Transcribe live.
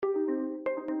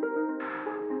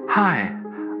Hi,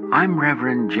 I'm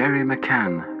Reverend Jerry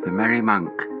McCann, the Merry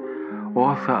Monk,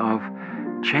 author of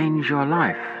Change Your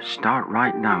Life, Start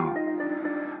Right Now.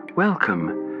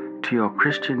 Welcome to your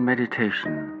Christian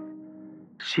Meditation,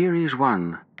 Series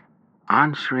 1,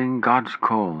 Answering God's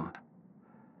Call.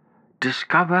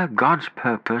 Discover God's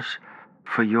purpose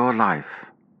for your life.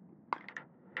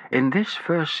 In this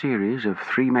first series of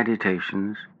 3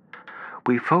 meditations,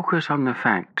 we focus on the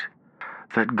fact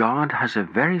that God has a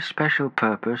very special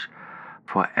purpose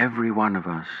for every one of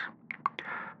us.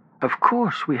 Of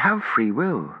course, we have free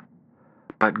will,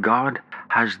 but God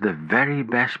has the very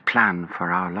best plan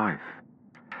for our life.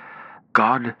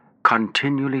 God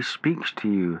continually speaks to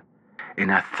you in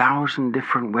 1,000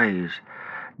 different ways,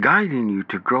 guiding you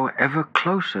to grow ever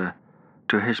closer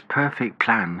to His perfect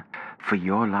plan for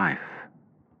your life.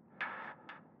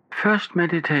 First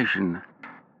meditation,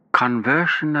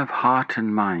 conversion of heart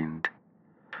and mind.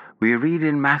 We read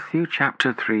in Matthew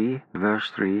chapter 3, verse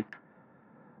 3,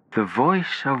 "The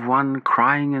voice of one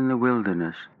crying in the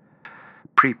wilderness,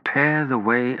 prepare the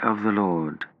way of the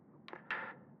Lord."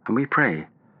 And we pray,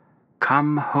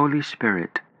 "Come, Holy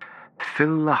Spirit,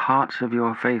 fill the hearts of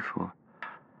your faithful,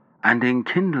 and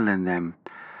enkindle in them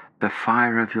the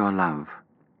fire of your love."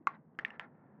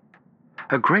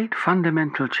 A great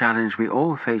fundamental challenge we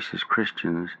all face as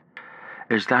Christians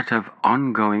is that of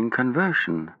ongoing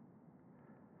conversion.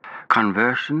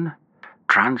 Conversion,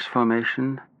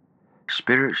 transformation,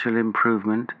 spiritual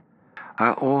improvement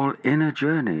are all inner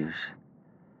journeys.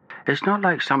 It's not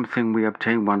like something we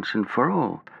obtain once and for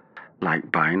all, like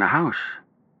buying a house.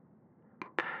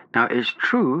 Now, it's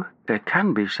true there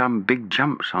can be some big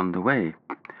jumps on the way,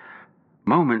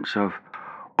 moments of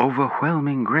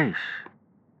overwhelming grace,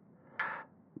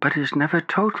 but it's never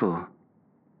total.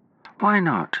 Why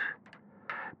not?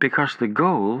 Because the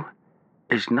goal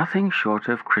is nothing short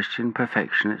of Christian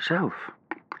perfection itself.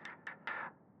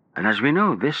 And as we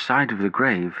know, this side of the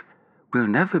grave will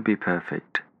never be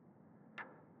perfect.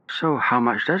 So how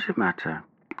much does it matter?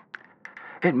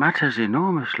 It matters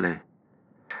enormously,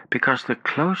 because the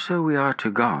closer we are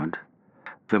to God,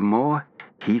 the more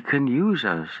He can use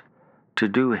us to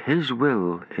do His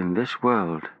will in this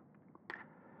world.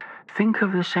 Think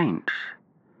of the saints,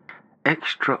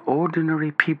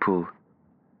 extraordinary people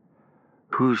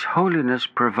whose holiness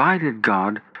provided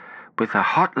God with a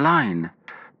hotline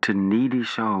to needy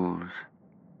souls.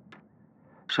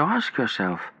 So ask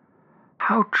yourself,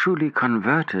 how truly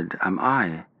converted am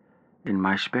I in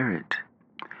my spirit?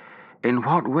 In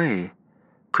what way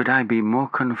could I be more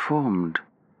conformed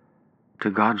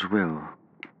to God's will?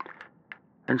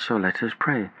 And so let us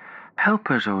pray.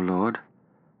 Help us, O Lord,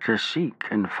 to seek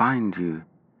and find you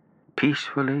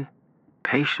peacefully,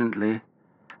 patiently,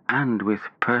 and with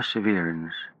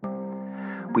perseverance.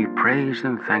 We praise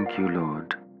and thank you,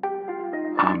 Lord.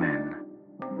 Amen.